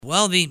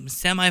Well, the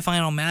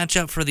semifinal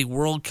matchup for the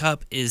World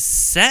Cup is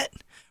set.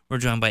 We're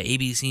joined by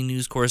ABC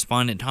News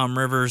correspondent Tom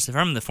Rivers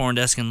from the Foreign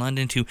Desk in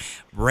London to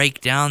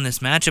break down this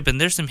matchup. And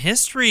there's some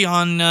history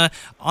on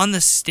the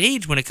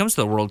stage when it comes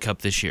to the World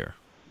Cup this year.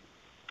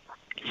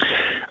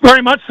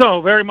 Very much so,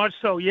 very much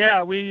so.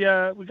 Yeah, we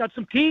got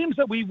some teams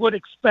that we would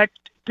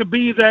expect to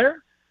be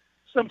there.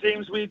 Some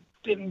teams we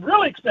didn't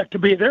really expect to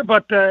be there,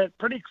 but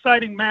pretty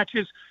exciting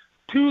matches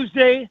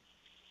Tuesday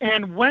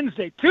and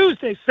Wednesday.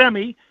 Tuesday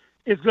semi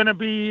is going to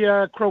be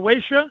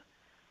Croatia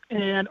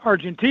and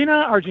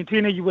Argentina.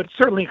 Argentina, you would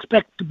certainly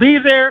expect to be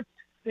there.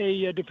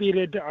 They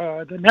defeated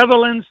the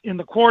Netherlands in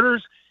the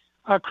quarters.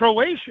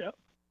 Croatia,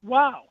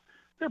 wow,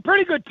 they're a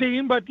pretty good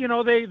team, but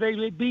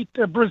they beat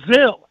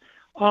Brazil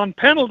on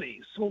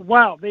penalties. So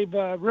wow, they've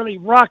really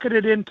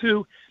rocketed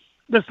into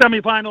the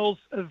semifinals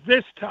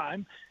this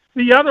time.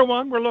 The other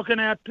one we're looking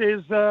at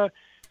is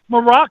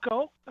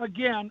Morocco.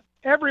 Again,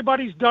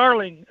 everybody's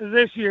darling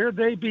this year.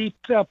 They beat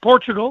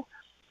Portugal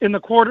in the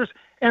quarters,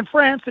 and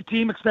France, the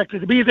team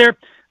expected to be there.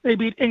 They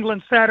beat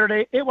England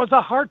Saturday. It was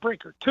a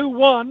heartbreaker,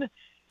 2-1.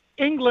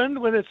 England,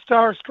 with its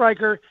star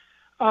striker,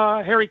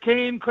 Harry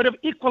Kane, could have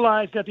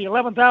equalized at the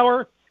 11th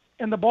hour,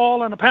 and the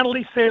ball on a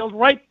penalty sailed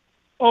right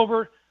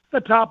over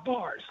the top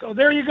bars. So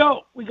there you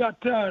go. We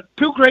got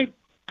two great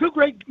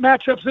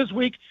matchups this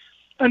week,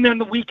 and then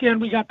the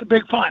weekend we got the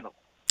big final.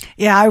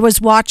 Yeah, I was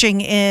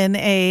watching in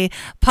a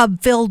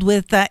pub filled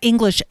with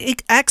English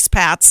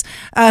expats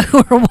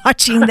who were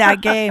watching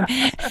that game,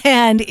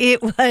 and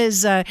it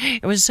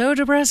was so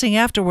depressing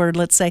afterward,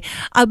 let's say.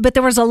 But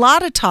there was a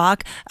lot of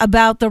talk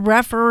about the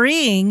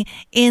refereeing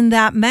in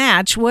that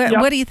match.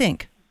 What do you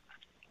think?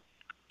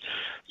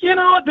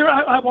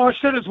 I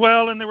watched it as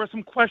well, and there were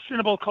some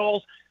questionable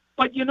calls.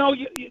 But, you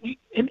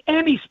in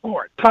any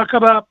sport, talk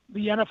about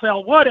the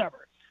NFL,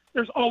 whatever,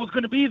 there's always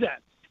going to be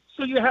that.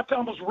 So you have to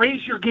almost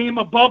raise your game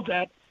above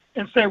that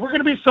and say, we're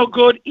going to be so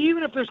good,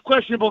 even if there's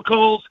questionable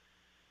calls,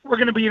 we're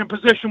going to be in a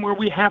position where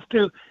we have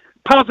to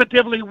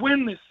positively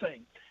win this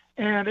thing.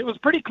 And it was a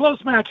pretty close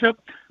matchup.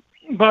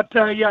 But,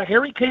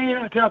 Harry Kane,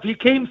 I tell you, if he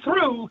came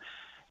through,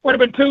 would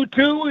have been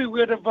 2-2. We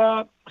would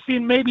have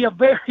seen maybe a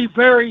very,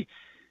 very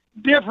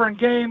different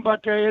game.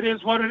 But it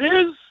is what it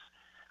is.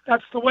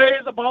 That's the way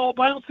the ball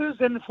bounces.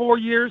 And in 4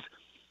 years,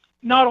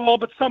 not all,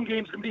 but some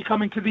games can be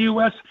coming to the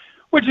U.S.,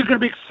 which is going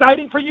to be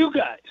exciting for you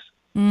guys.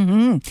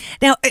 Mm-hmm.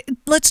 Now,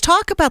 let's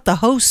talk about the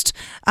host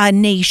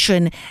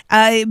nation,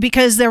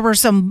 because there were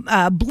some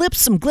blips,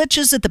 some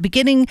glitches at the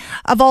beginning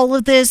of all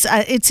of this.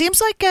 It seems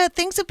like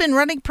things have been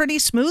running pretty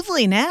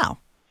smoothly now.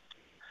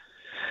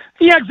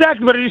 Yeah,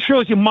 exactly. But it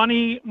shows you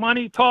money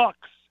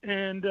talks.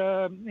 And,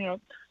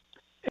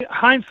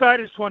 hindsight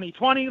is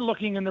 20/20.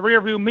 Looking in the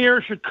rearview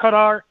mirror, should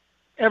Qatar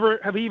ever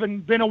have even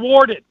been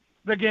awarded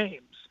the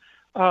games?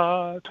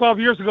 12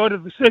 years ago, the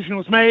decision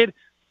was made.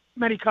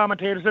 Many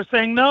commentators are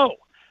saying no.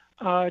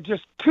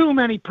 Just too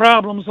many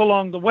problems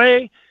along the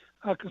way.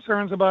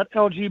 Concerns about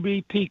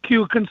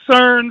LGBTQ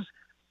concerns,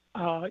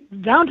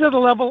 down to the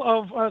level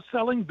of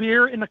selling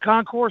beer in the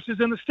concourses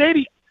in the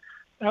stadium.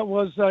 That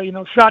was,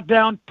 shot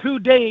down 2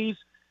 days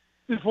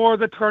before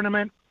the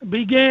tournament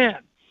began.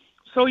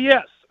 So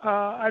yes,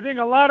 I think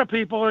a lot of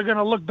people are going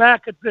to look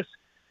back at this,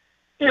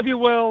 if you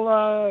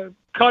will,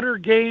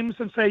 Qatar games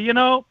and say,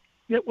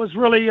 it was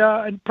really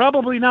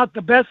probably not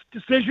the best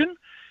decision,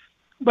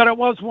 but it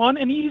was one.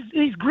 And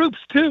these groups,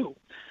 too,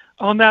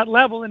 on that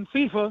level in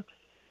FIFA,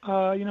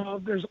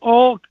 there's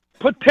all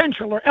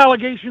potential or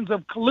allegations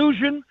of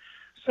collusion,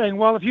 saying,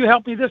 well, if you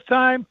help me this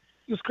time,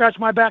 you'll scratch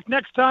my back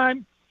next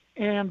time.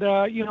 And,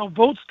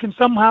 votes can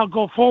somehow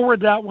go forward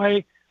that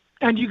way,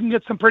 and you can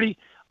get some pretty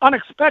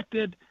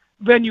unexpected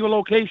venue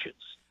locations.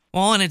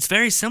 Well, and it's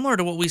very similar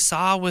to what we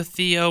saw with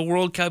the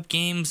World Cup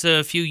games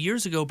a few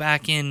years ago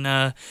back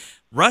in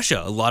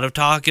Russia. A lot of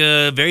talk,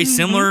 very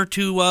similar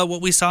to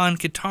what we saw in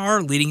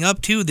Qatar leading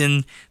up to.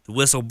 Then the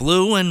whistle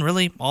blew, and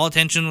really all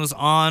attention was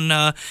on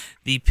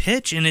the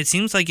pitch. And it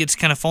seems like it's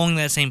kind of following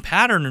that same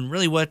pattern. And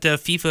really what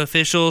FIFA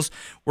officials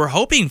were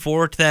hoping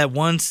for, that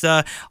once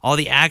all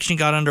the action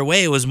got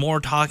underway, it was more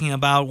talking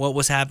about what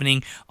was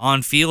happening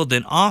on field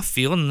than off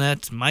field. And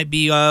that might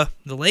be the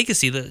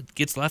legacy that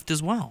gets left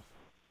as well.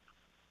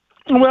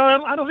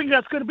 Well, I don't think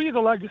that's going to be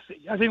the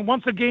legacy. I think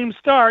once the games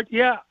start,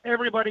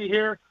 everybody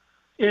here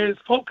is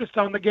focused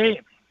on the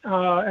game,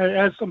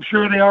 as I'm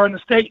sure they are in the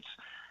States.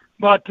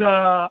 But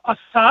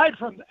aside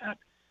from that,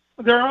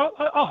 there are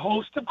a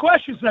host of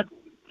questions that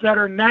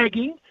are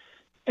nagging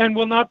and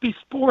will not be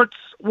sports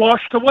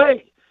washed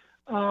away.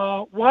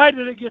 Why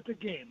did it get the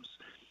games?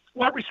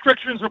 What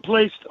restrictions are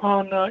placed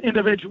on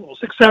individuals,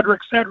 et cetera,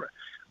 et cetera?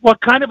 What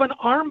kind of an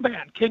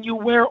armband can you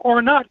wear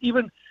or not?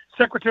 Even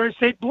Secretary of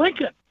State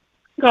Blinken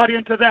got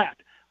into that.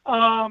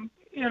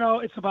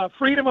 It's about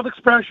freedom of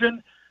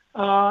expression,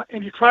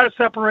 and you try to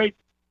separate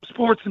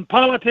sports and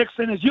politics,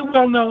 and as you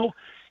well know,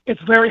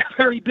 it's very,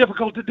 very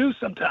difficult to do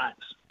sometimes.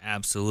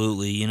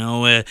 Absolutely.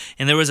 And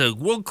there was a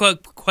World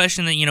Cup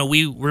question that,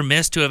 we were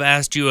missed to have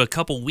asked you a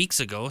couple weeks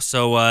ago.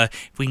 So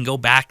if we can go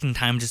back in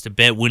time just a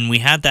bit, when we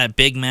had that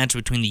big match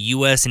between the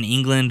U.S. and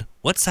England,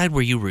 what side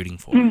were you rooting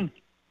for?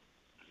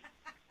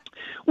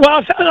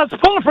 Well, I was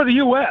pulling for the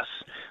U.S.,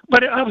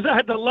 but I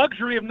had the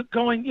luxury of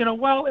going,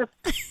 if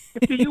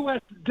the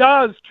U.S.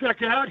 does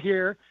check out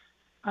here,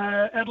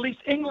 at least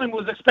England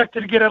was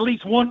expected to get at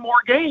least one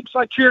more game, so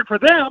I cheered for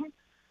them.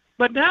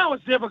 But now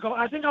it's difficult.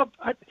 I think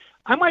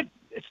I might.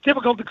 It's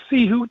difficult to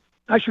see who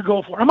I should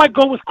go for. I might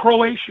go with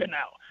Croatia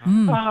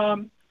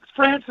now.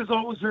 France is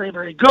always very,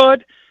 very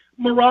good.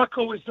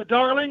 Morocco is the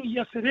darling.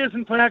 Yes, it is,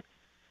 in fact.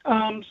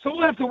 So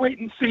we'll have to wait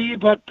and see.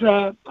 But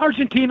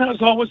Argentina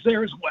is always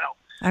there as well.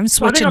 I'm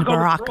switching to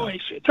Morocco.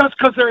 Croatia, just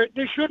because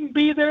they shouldn't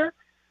be there,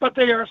 but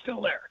they are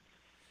still there.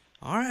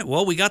 All right.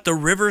 Well, we got the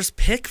Rivers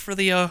pick for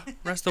the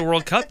rest of the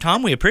World Cup.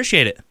 Tom, we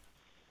appreciate it.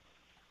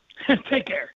 Take care.